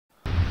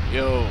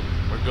Yo,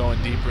 we're going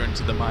deeper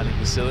into the mining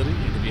facility,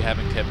 and if you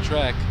haven't kept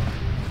track,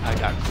 I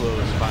got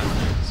clothes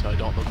finally, so I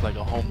don't look like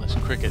a homeless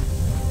cricket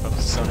from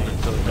sunny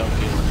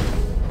Philadelphia.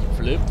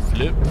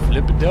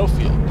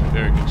 Flipadelphia.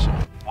 Very good show.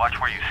 Watch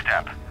where you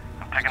step.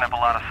 I'm picking up a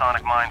lot of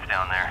sonic mines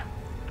down there.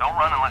 Don't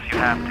run unless you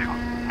have to.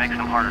 Makes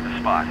them harder to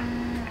spot.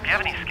 If you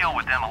have any skill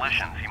with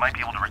demolitions, you might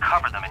be able to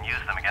recover them and use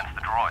them against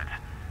the droids.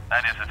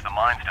 That is, if the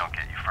mines don't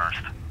get you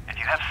first.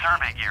 If you have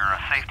survey gear or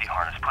a safety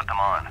harness, put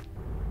them on.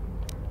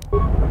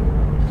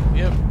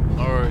 Yep,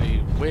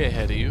 already way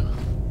ahead of you.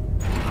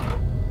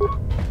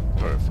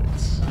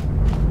 Perfect.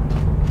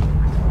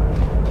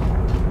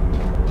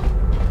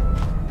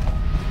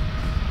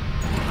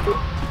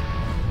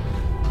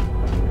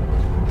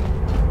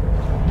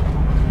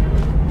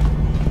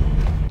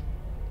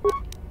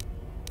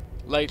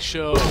 Light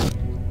show.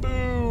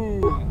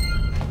 Boom.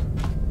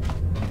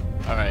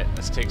 Alright,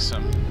 let's take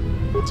some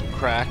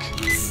crack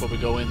before we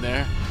go in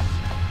there.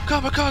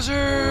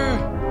 Kamikaze!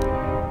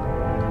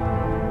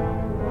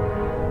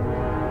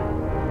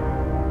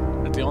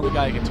 That's the only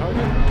guy you can target?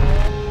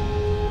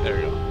 There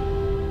we go.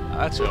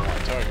 That's who I want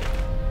to target.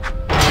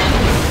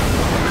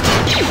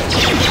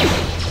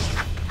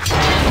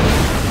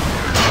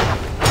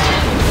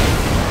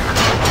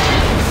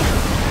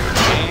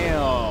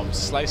 Damn!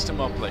 Sliced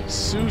him up like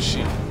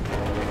sushi.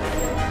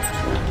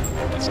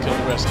 Let's kill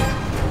the rest of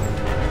them.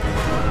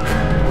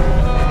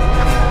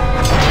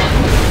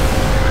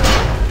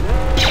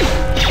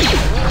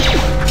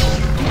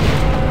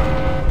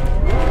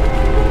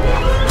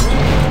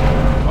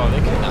 Oh,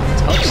 they cannot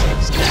touch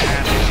this.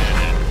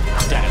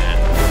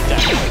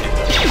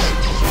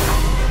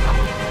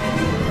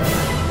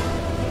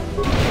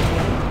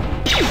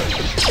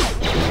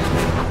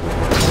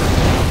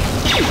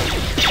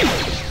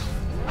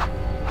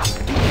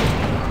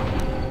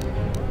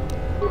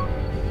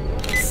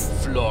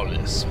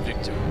 Flawless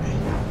victory.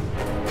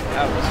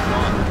 That was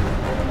fun.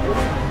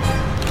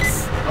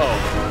 Oh,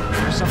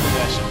 there's something I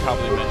should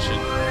probably mention,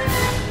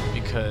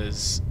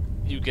 because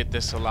you get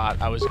this a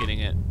lot. I was getting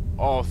it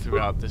all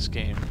throughout this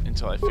game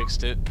until I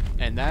fixed it,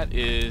 and that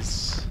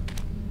is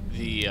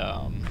the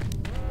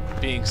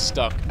being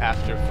stuck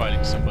after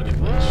fighting somebody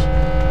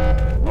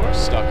glitch, or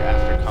stuck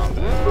after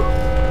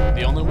combat.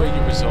 The only way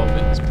you resolve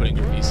it is putting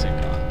your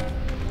VSync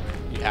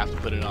on. You have to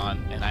put it on,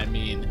 and I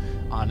mean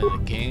on in the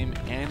game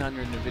and on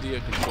your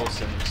NVIDIA control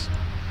settings.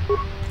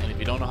 And if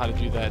you don't know how to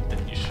do that,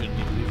 then you shouldn't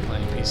even be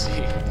playing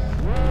PC.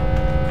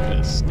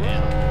 Because,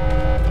 damn.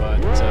 But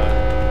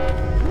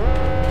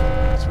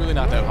it's really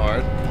not that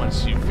hard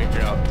once you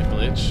figure out the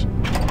glitch.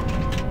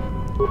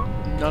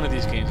 None of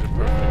these games are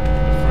perfect.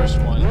 The first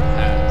one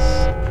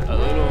has a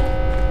little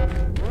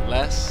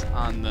less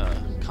on the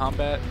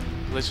combat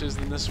glitches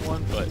than this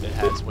one, but it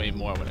has way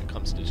more when it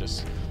comes to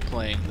just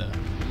playing the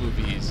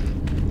movies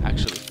and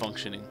actually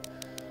functioning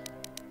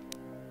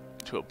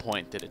to a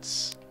point that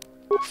it's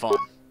fun.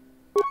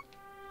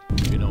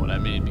 If you know what I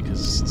mean,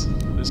 because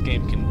this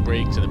game can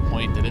break to the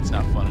point that it's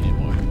not fun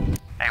anymore.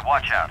 Hey,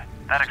 watch out.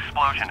 That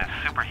explosion has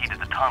superheated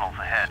the tunnels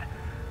ahead.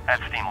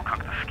 That steam will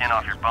cook the skin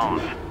off your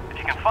bones. If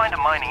you can find a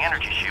mining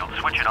energy shield,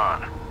 switch it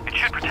on. It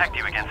should protect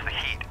you against the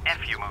heat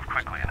if you move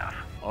quickly enough.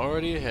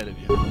 Already ahead of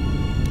you.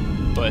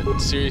 But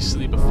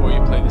seriously, before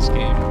you play this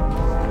game,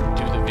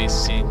 do the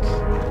VSync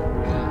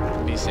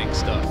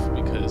stuff,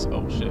 because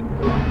oh shit,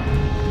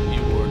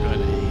 you are going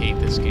to hate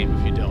this game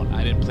if you don't.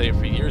 I didn't play it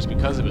for years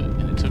because of it,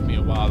 and it took me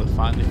a while to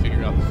finally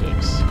figure out the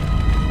fix. It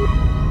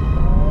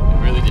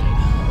really did.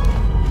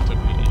 It took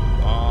me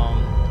a long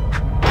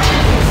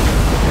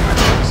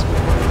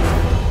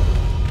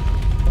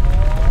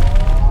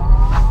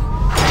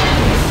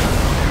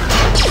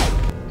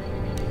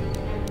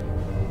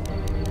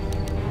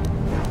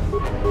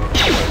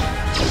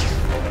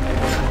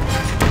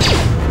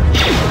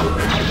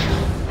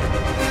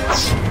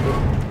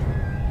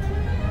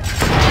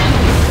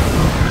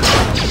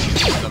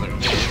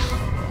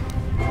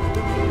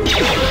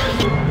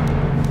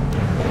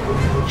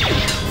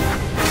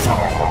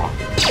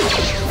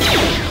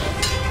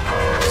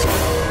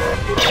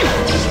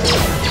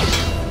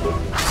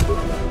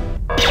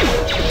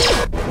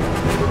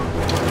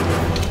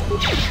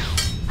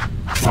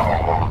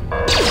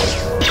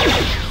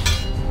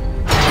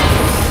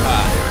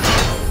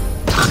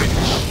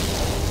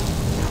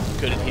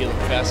couldn't heal him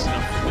fast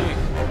enough for me.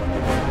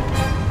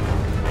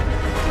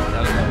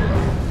 Gotta level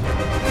up.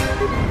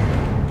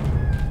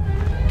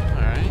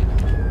 Alright.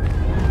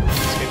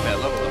 Let's get that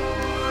level up.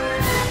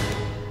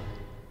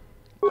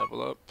 Level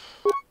up.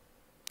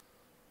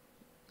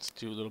 Let's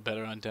do a little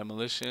better on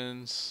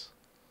demolitions.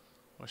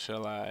 Or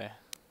shall I?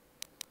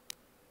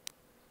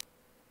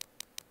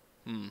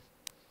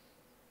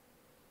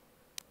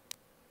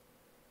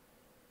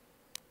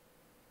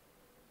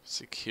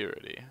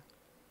 Security.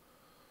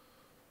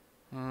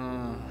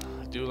 I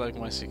do like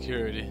my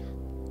security.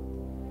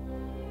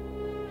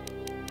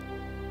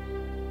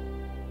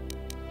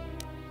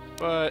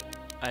 But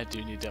I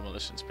do need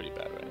demolitions pretty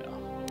bad right now.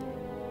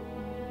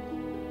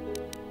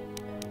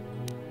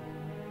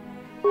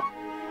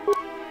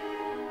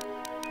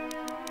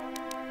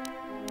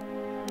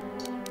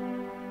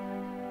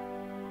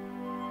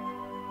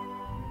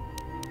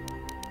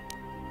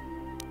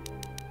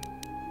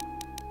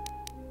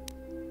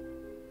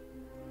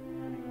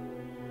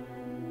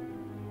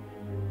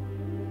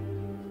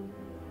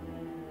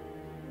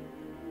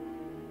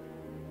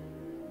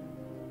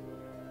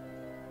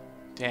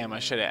 Damn, I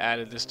should have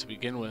added this to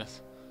begin with.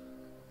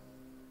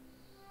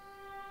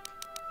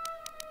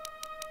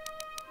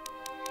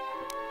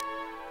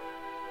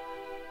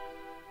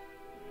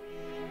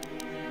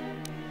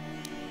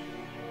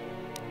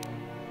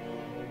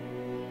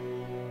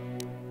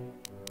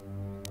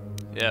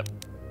 Yep.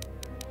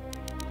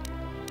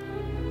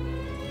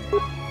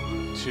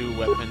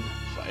 2-weapon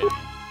fighting.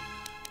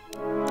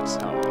 That's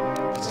how you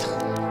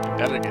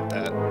gotta get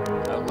that.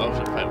 I love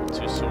to fight with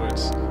 2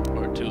 swords,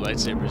 or 2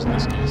 lightsabers in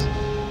this case.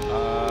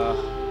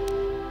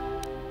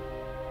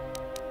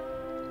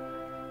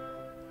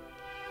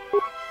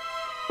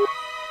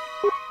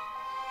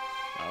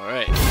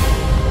 Alright.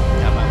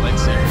 Got my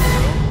lightsaber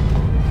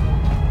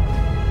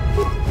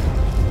through.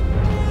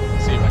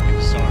 See if I can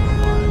disarm the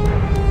line.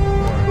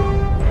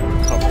 Or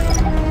cover it.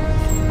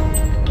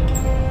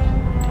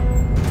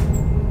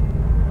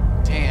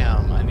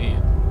 Damn, I need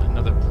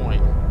another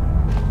point.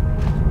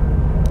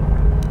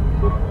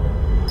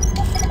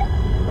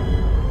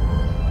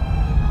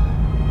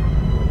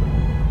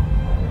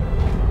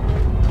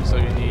 So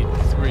you need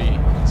 3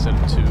 instead of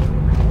 2.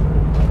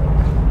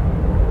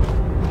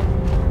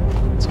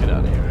 Let's get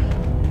out of here.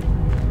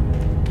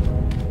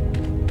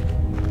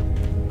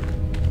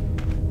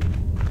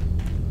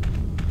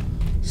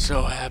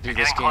 So happy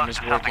this game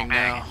is working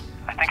now.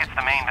 I think it's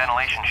the main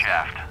ventilation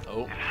shaft.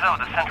 Oh. If so,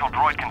 the central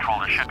droid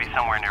controller should be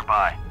somewhere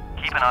nearby.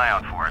 Keep an eye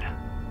out for it.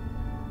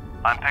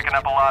 I'm picking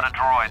up a lot of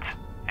droids.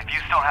 If you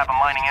still have a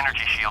mining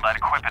energy shield, I'd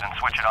equip it and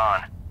switch it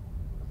on.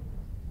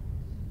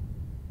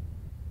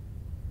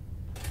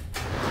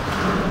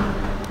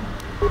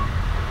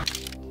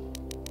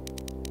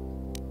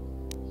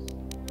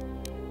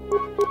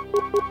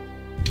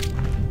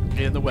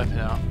 Getting the weapon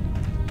out.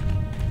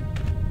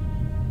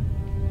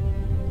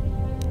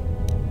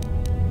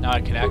 Now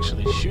I can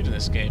actually shoot in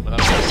this game without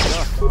getting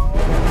stuck.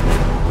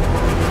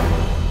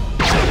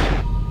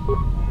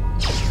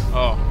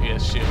 Oh,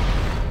 yes, shield.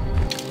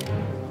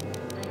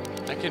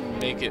 I can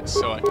make it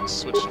so I can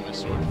switch to my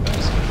sword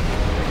faster.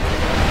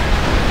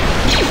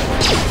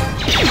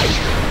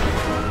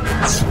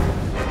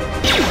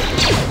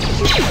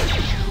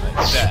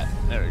 Like that.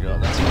 There we go.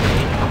 That's good.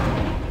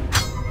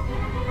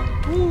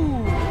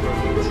 Woo!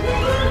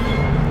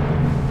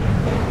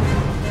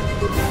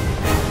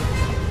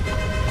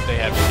 They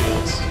have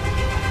shields.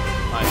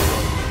 Might as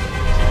well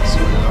take a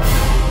sword out.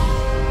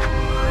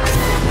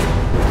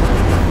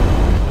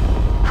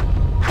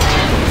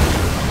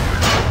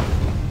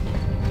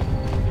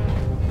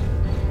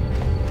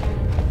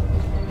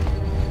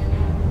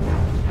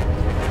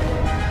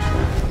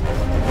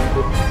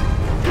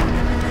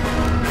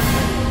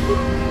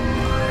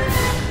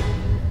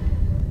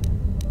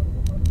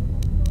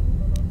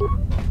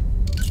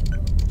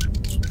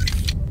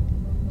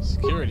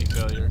 Security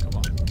failure, come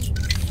on.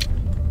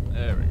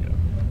 There we go.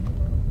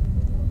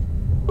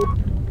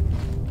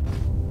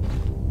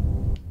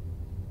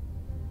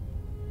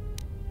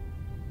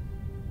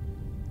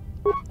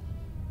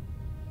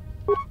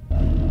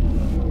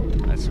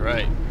 That's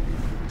right.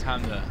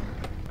 Time to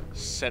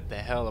set the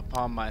hell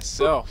upon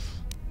myself.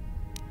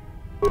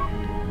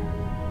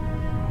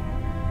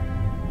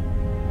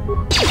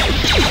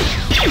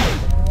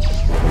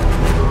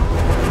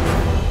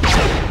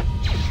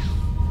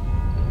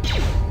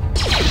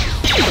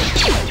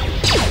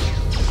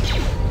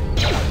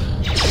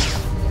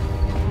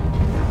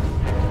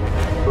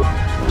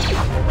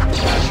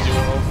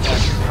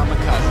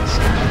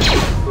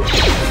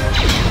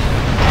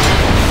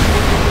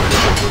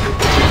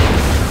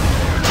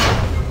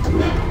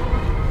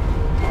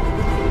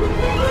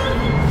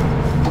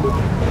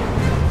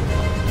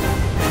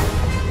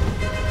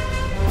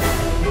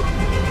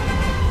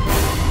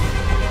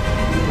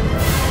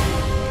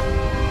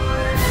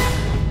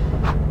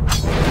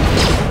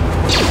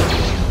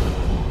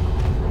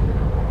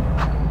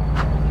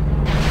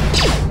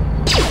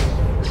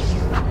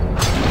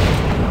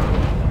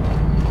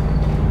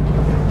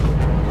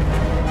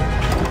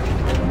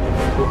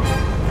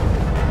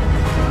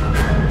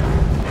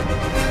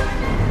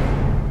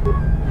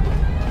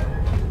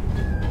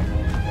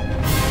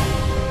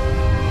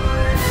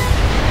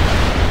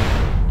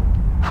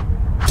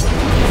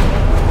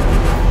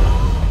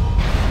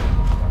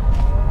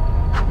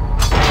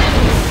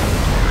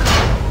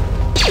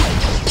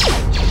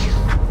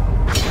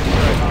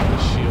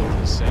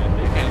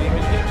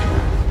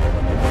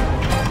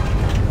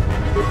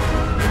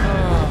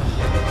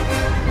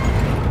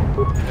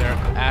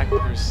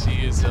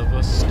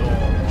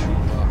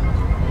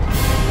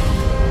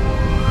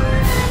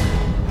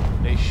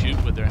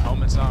 With their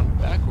helmets on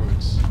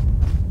backwards.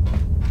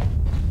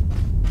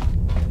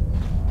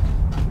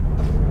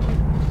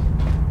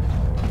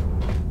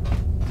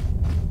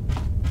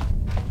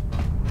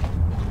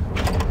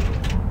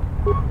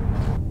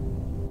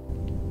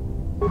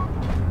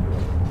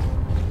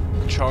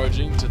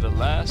 Charging to the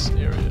last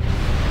area.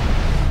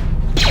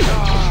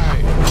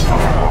 Die!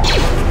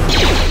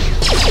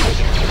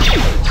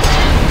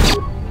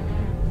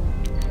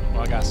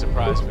 Well, I got a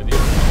surprise for the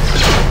audience.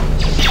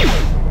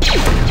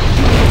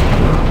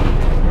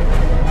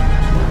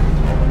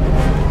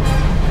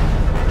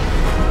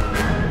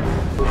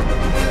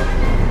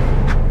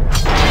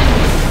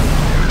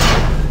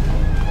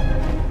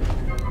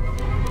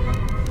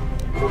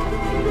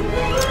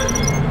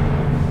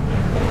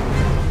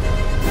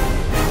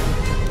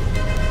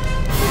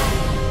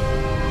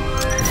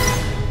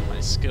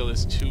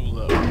 is too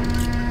low.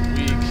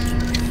 Weak.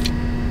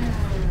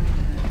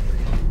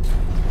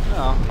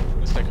 Oh, at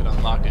least I could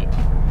unlock it.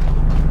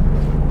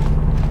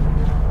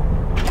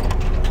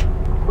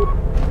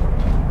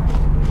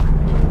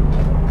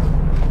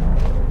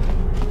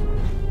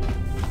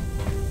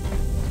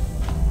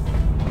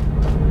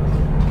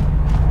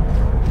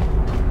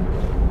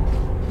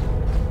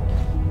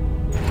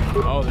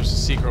 Oh, there's a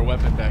secret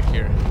weapon back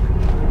here.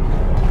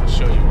 I'll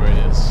show you where it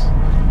is.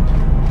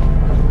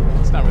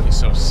 It's not really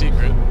so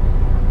secret.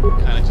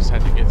 Kind of just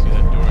had to get through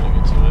that door to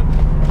get to it.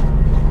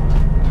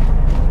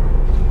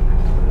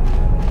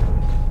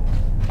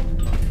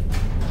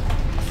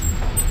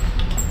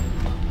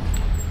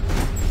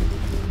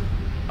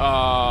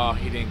 Oh,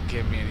 he didn't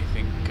give me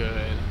anything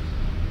good.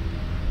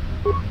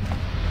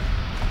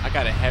 I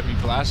got a heavy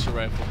blaster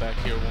rifle back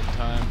here one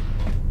time.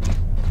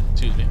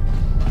 Excuse me.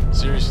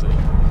 Seriously.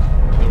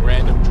 The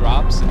random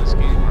drops in this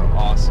game are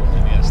awesome,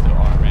 and yes, there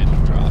are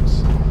random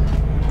drops.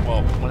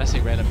 Well, when I say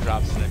random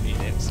drops, I mean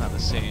it's not the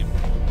same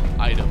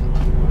item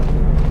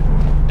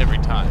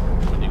every time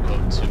when you go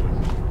to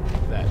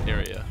that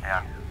area.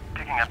 Yeah,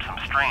 picking up some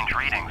strange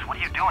readings. What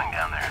are you doing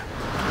down there?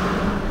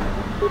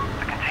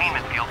 The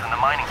containment fields in the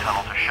mining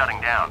tunnels are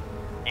shutting down.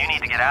 You need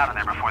to get out of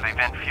there before they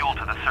vent fuel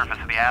to the surface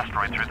of the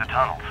asteroid through the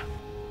tunnels.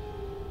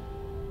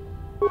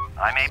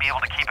 I may be able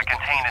to keep it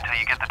contained until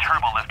you get the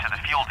turbo lift to the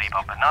fuel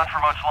depot, but not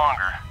for much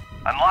longer.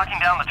 I'm locking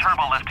down the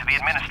turbo lift to the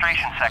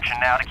administration section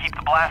now to keep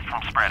the blast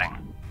from spreading.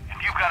 If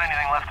you've got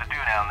anything left to do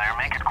down there,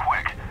 make it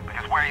quick,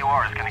 because where you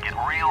are is going to get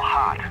real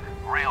hot,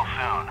 real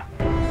soon.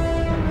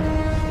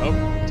 Oh,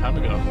 time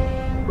to go.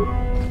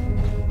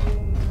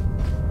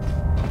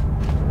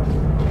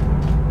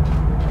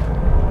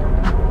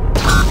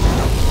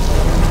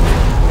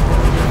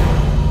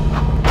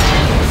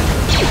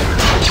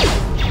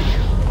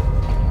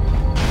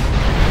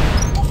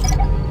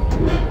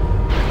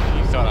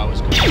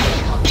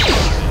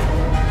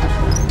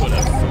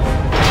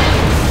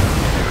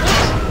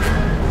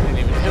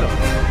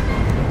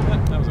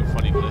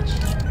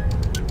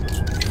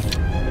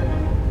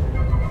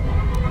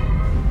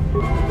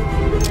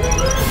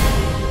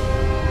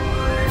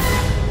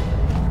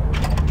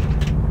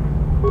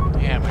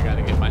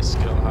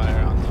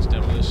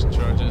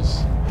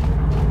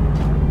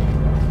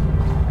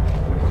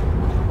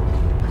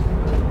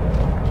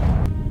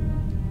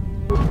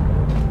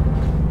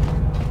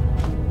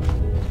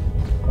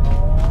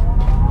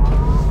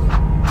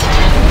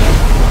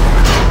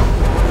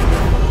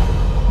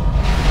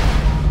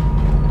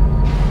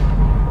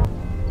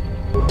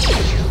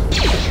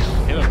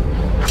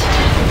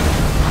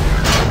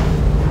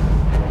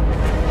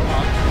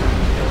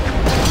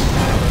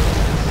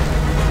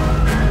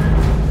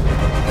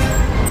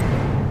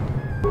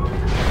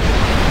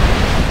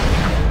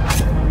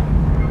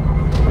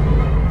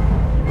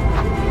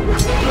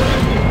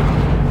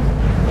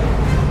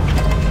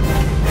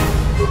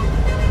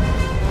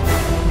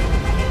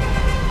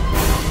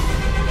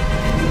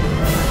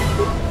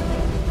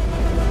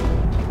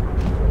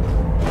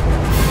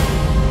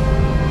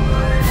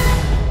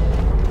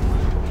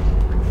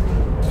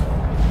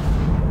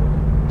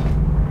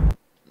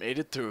 Made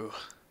it through.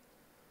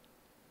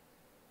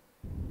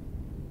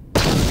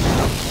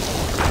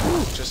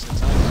 Ooh, just in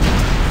time.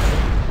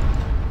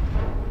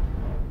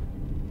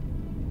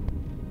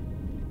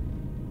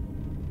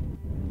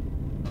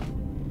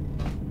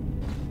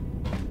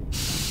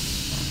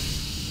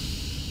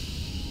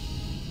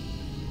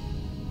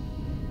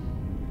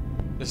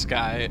 This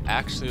guy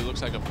actually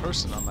looks like a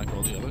person, unlike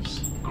all the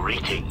others.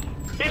 Greeting.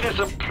 It is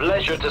a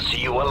pleasure to see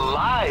you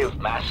alive,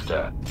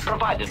 Master,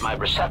 provided my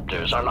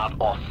receptors are not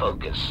off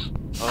focus.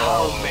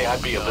 How may I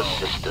be of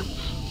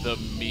assistance? The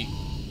meat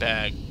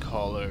bag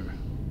caller.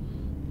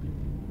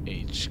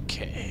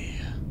 HK.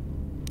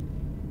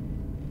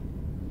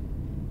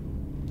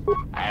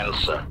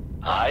 Answer.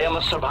 I am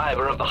a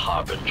survivor of the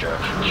Harbinger,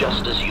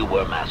 just as you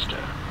were, Master.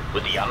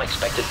 With the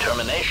unexpected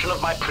termination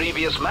of my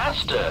previous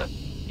Master,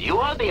 you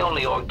are the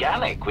only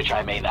organic which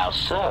I may now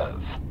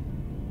serve.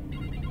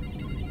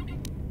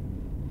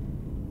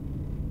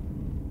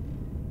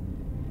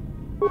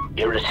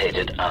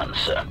 Irritated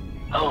answer.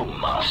 Oh,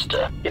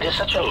 Master, it is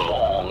such a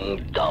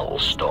long, dull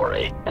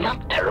story, and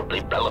not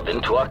terribly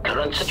relevant to our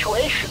current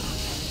situation.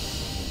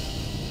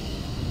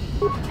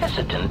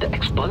 Hesitant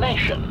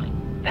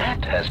explanation.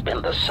 That has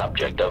been the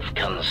subject of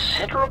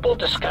considerable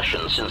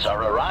discussion since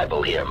our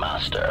arrival here,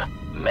 Master.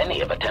 Many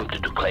have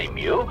attempted to claim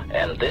you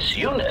and this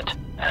unit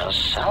as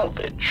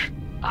salvage.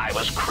 I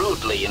was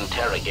crudely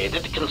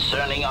interrogated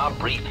concerning our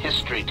brief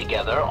history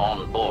together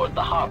on board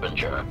the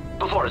Harbinger,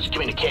 before its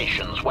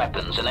communications,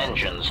 weapons, and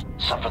engines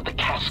suffered the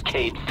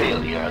cascade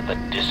failure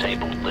that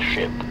disabled the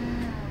ship.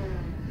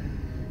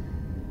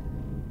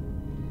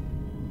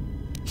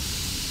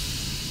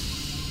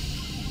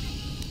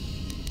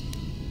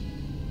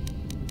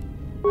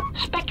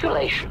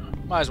 Speculation.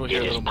 Might as well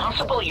hear It a is little more.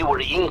 possible you were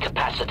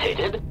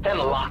incapacitated and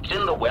locked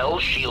in the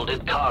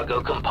well-shielded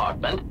cargo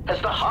compartment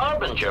as the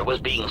Harbinger was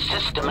being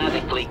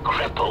systematically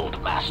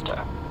crippled, Master.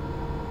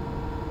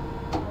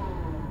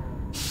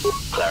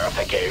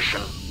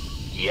 Clarification.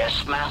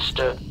 Yes,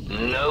 Master.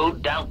 No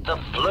doubt the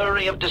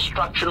flurry of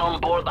destruction on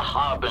board the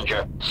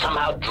Harbinger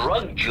somehow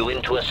drugged you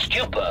into a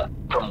stupor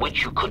from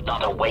which you could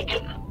not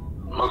awaken.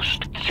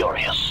 Most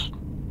curious.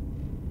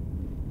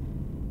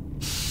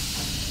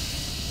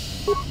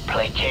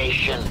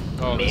 Placation,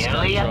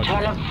 merely a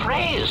turn of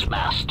phrase,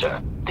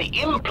 Master. The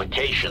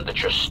implication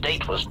that your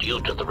state was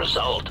due to the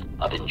result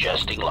of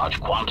ingesting large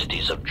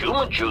quantities of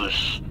Juma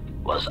juice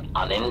was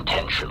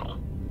unintentional.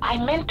 I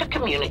meant to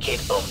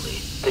communicate only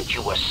that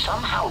you were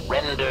somehow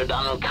rendered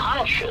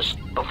unconscious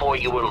before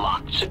you were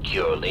locked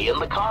securely in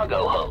the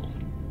cargo hold.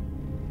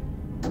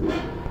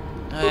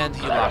 And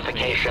he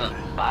Clarification,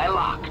 by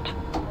locked,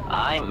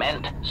 I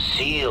meant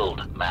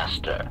sealed,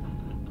 Master.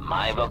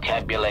 My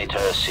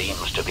vocabulator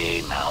seems to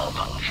be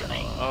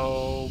malfunctioning.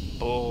 Oh,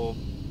 bull.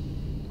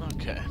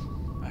 Okay,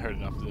 I heard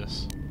enough of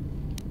this.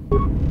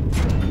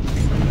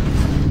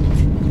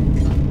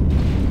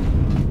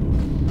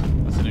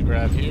 Nothing to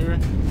grab here.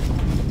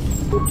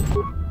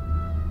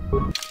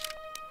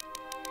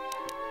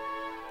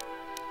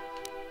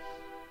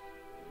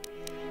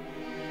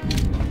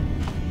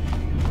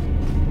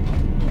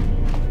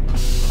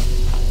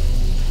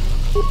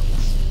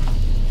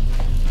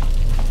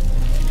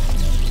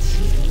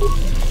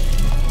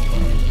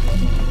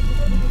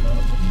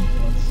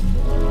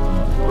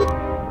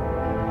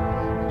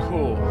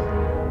 Cool.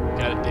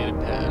 Got a data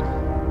pad.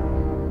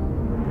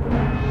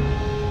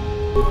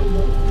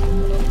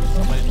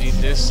 I'm gonna need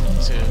this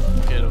to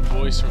get a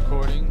voice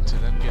recording to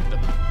then get them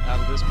out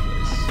of this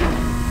place.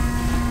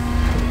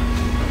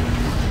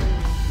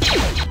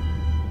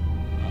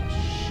 Oh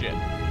shit.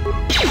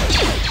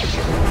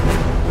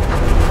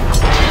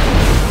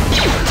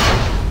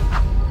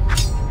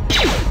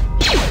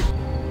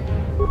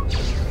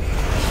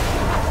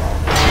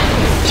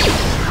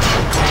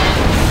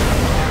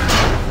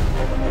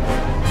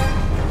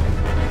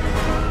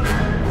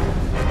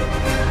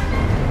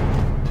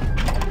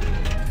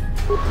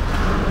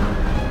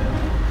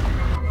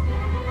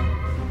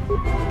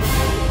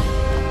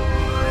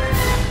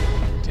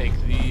 Take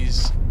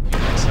these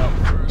units out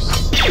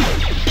first.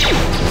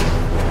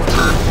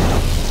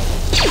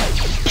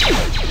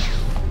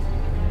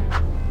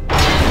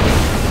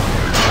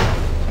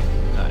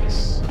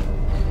 Nice.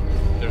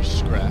 They're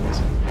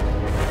scrapped.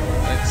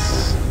 Let's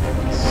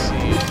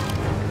see.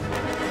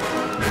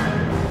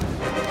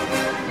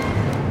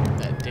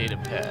 That data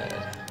pad.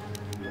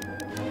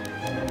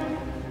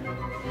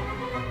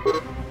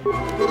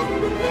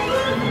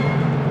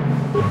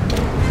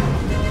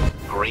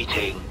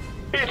 Greeting.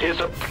 It is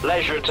a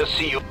pleasure to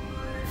see you.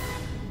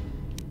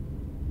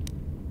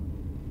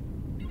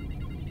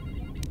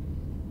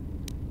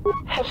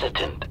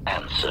 Hesitant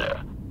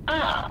answer.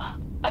 Ah,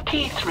 a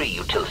T3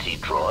 utility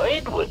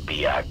droid would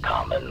be a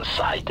common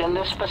sight in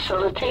this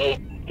facility.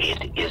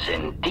 It is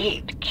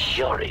indeed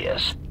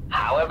curious.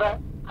 However,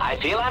 I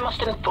feel I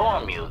must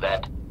inform you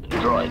that,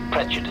 droid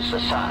prejudice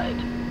aside,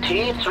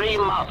 T3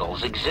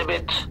 models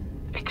exhibit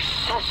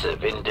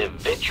excessive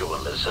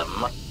individualism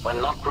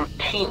when not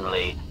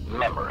routinely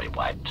memory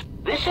wiped.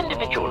 This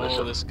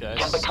individualism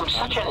can become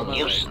such a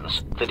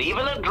nuisance that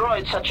even a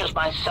droid such as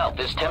myself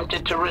is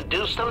tempted to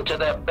reduce them to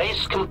their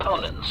base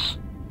components,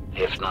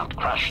 if not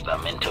crush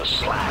them into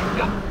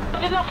slag.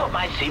 But enough of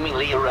my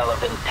seemingly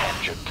irrelevant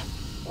tangent.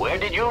 Where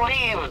did you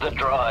leave the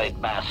droid,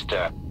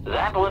 Master?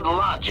 That would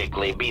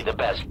logically be the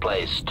best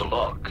place to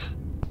look.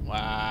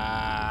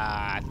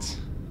 What?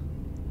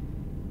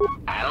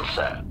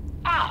 Answer.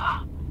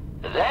 Ah.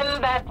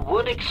 Then that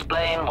would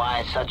explain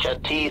why such a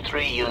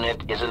T3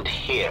 unit isn't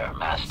here,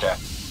 Master.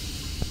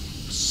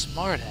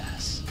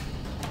 Smartass.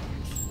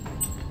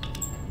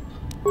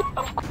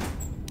 Of course.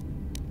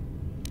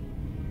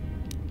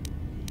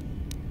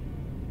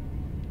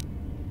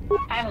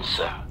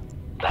 Answer.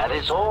 That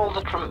is all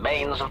that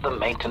remains of the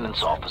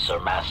maintenance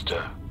officer,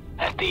 Master.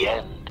 At the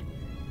end,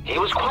 he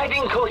was quite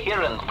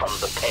incoherent from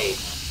the pain,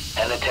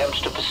 and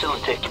attempts to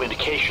facilitate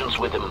communications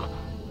with him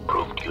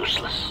proved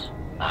useless.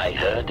 I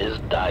heard his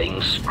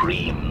dying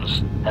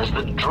screams as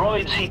the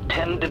droids he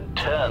tended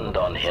turned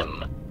on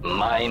him,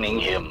 mining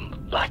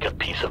him like a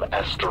piece of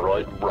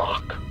asteroid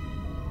rock.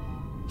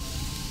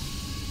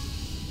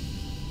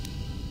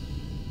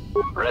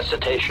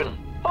 Recitation?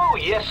 Oh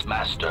yes,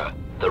 Master.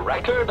 The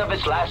record of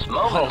his last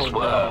moments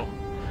were...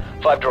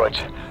 5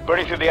 droids,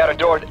 burning through the outer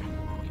door.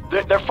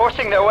 They're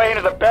forcing their way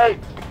into the bay.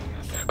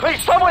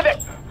 Please, someone!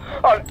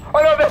 Oh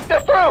no,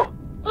 they're through!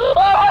 Oh,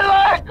 my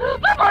leg!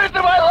 They're burning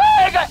through my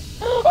leg!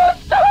 Oh,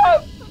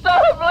 stop!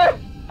 Stop, please!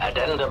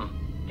 Addendum.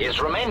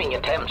 His remaining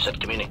attempts at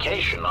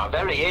communication are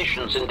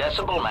variations in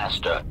decibel,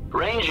 Master,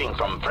 ranging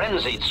from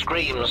frenzied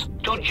screams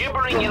to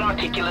gibbering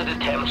inarticulate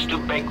attempts to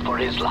beg for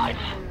his life.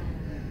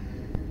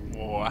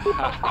 Wow.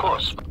 Of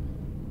course.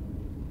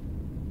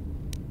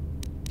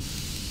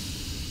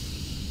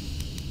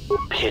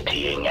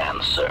 Pitying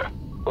answer.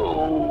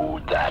 Oh,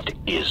 that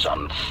is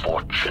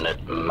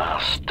unfortunate,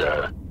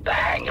 Master. The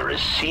hangar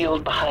is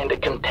sealed behind a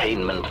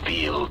containment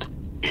field.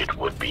 It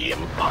would be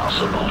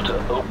impossible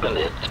to open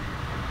it.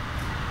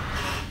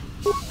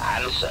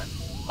 Answer.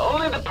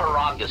 Only the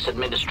Paragus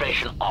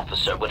administration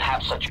officer would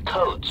have such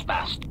codes,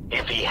 Master.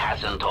 If he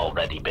hasn't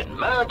already been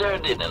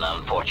murdered in an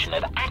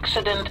unfortunate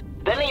accident,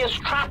 then he is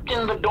trapped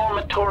in the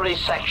dormitory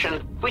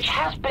section, which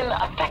has been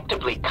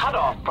effectively cut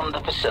off from the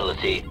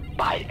facility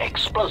by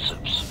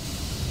explosives.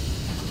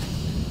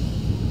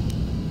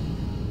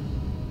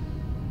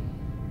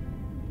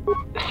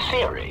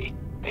 Theory.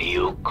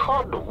 You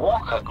could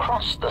walk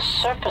across the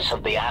surface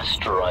of the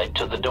asteroid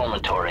to the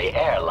dormitory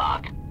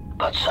airlock,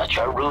 but such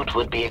a route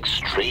would be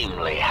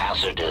extremely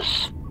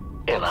hazardous,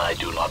 and I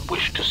do not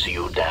wish to see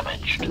you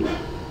damaged.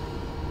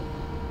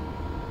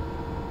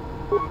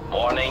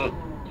 Warning,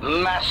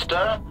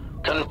 Master.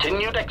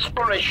 Continued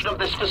exploration of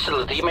this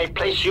facility may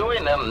place you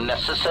in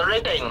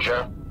unnecessary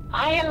danger.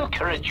 I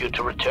encourage you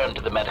to return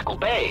to the medical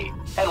bay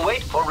and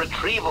wait for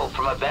retrieval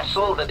from a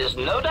vessel that is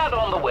no doubt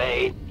on the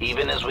way,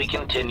 even as we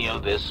continue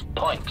this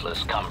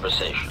pointless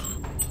conversation.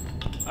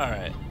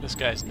 Alright, this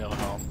guy's no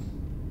help.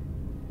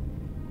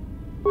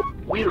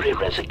 Weary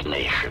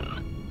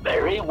resignation.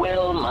 Very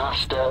well,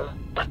 Master.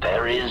 But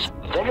there is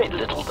very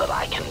little that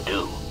I can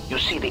do. You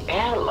see, the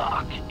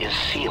airlock is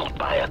sealed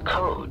by a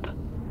code.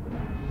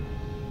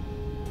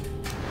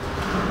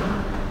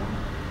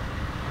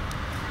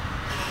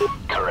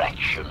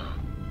 Correction.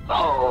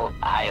 Oh,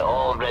 I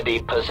already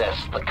possess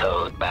the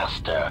code,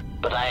 Master,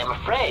 but I am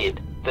afraid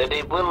that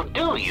it will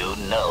do you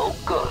no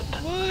good.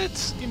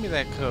 What? Give me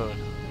that code.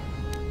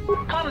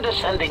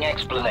 Condescending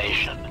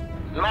explanation.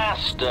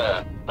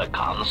 Master, the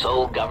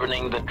console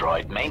governing the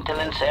droid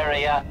maintenance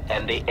area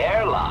and the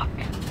airlock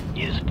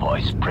is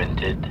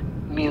voice-printed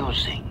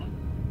musing.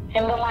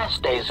 In the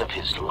last days of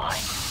his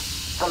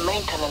life, the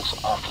maintenance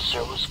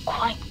officer was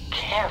quite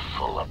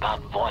careful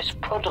about voice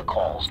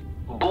protocols,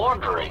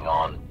 bordering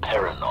on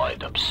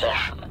paranoid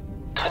obsession.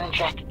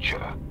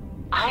 Conjecture.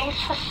 I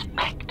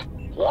suspect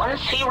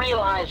once he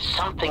realized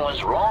something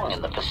was wrong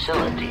in the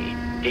facility,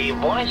 he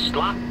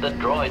voice-locked the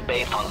droid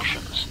bay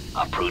functions.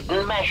 A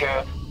prudent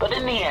measure, but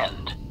in the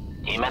end,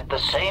 he met the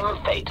same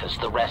fate as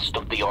the rest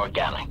of the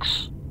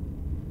organics.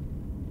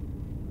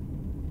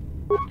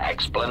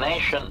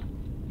 Explanation.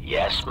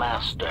 Yes,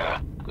 Master.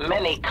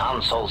 Many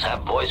consoles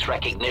have voice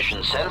recognition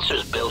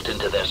sensors built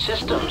into their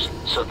systems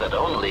so that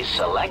only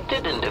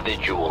selected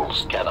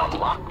individuals can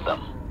unlock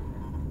them.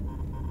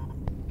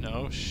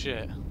 No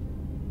shit.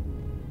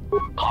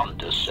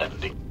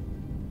 Condescending.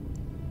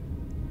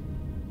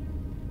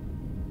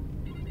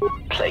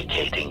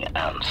 Placating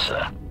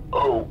answer.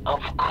 Oh,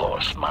 of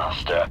course,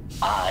 Master.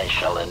 I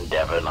shall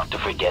endeavor not to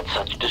forget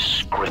such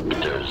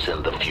descriptors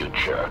in the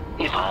future.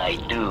 If I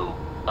do,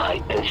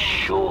 I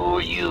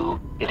assure you,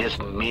 it is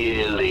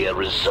merely a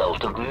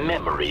result of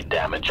memory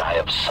damage I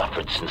have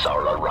suffered since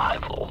our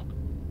arrival.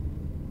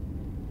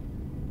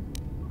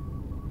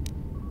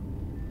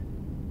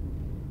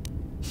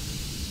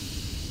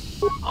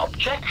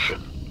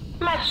 Objection.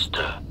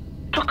 Master,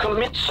 to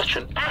commit such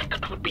an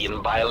act would be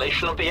in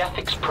violation of the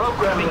ethics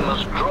programming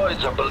most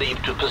droids are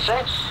believed to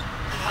possess.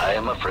 I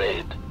am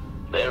afraid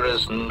there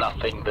is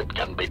nothing that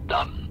can be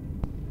done.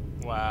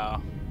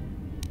 Wow.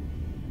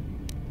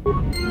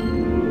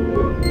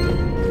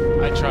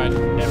 I tried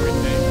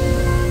everything.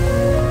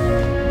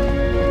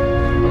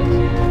 But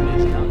he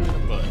is not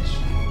gonna budge.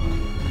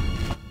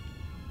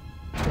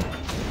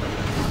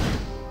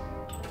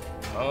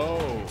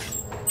 Oh.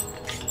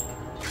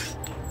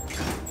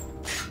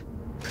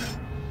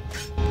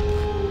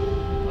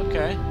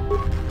 Okay.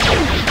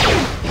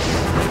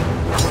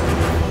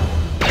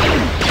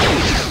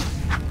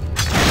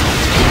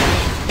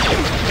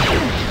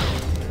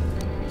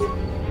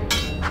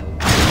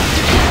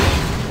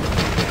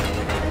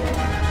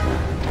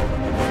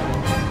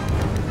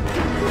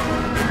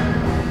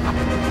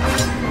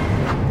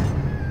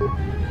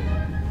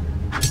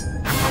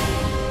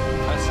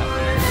 That's not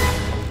fair.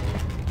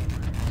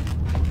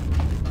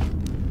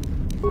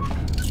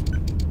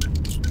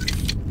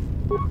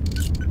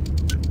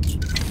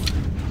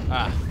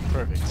 Ah,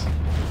 perfect.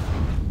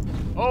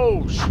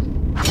 Oh,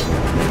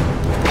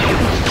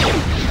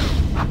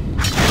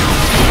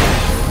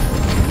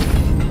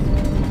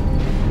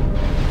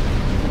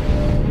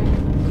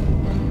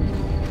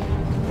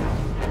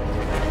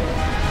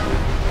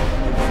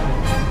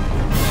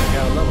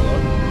 gotta level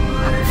up.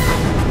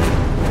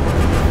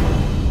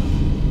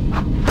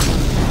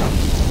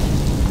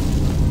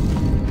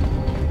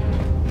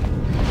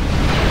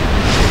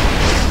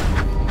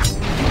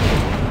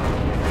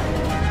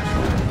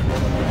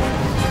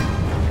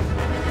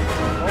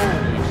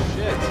 Holy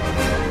shit.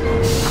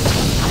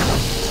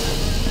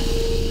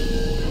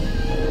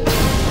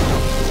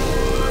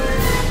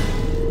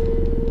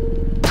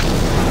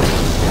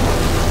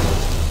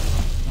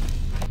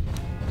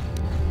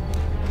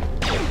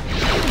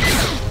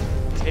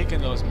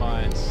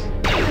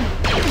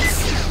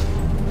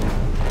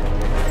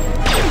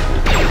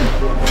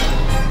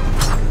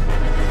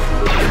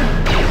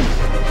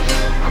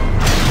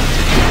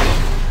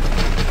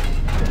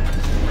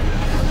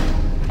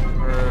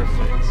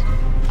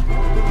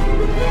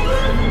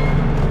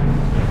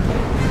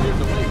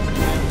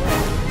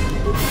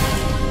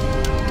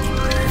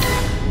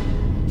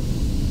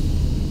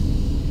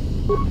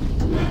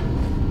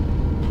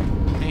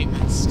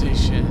 Maintenance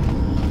station.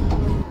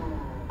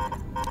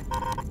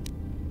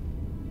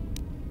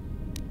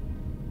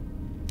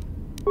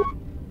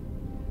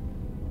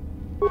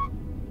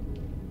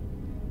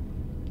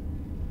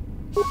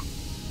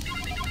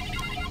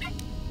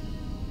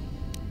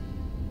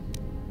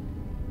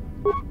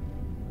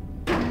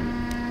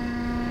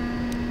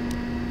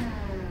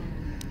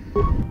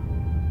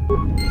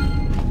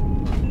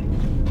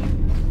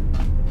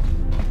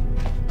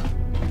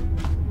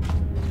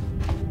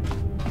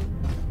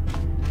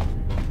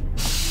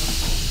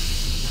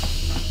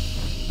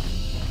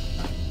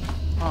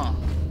 Huh.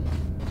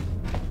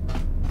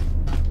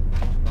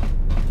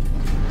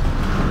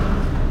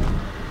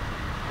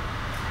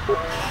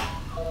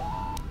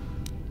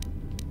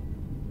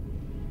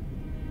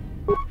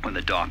 When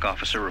the dock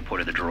officer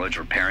reported the droids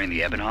repairing the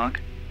Ebonhawk,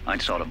 I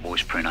installed a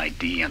voice print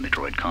ID on the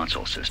droid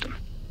console system.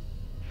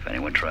 If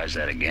anyone tries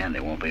that again, they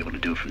won't be able to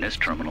do it from this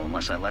terminal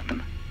unless I let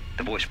them.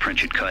 The voice print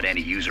should cut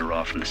any user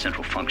off from the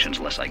central functions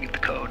unless I give the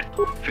code.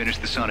 Finish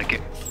the sonic...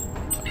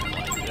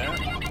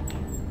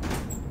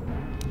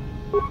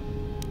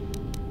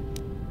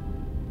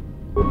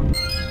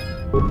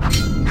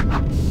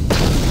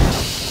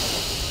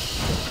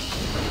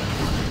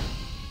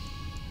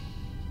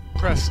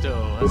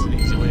 Presto, that's an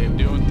easy way of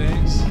doing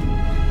things.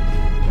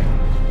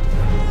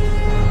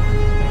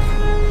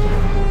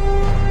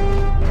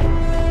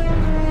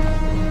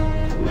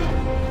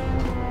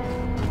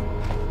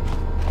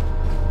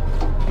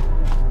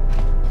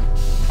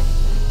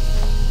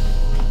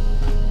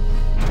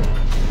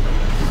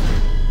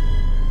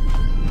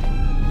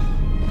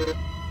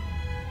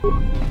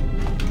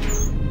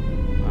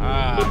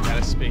 Ah, got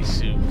a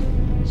spacesuit.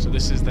 So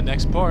this is the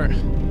next part.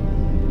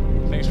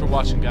 Thanks for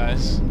watching,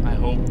 guys. I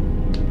hope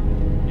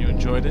you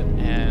enjoyed it,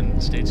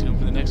 and stay tuned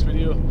for the next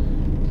video.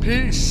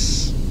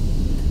 Peace!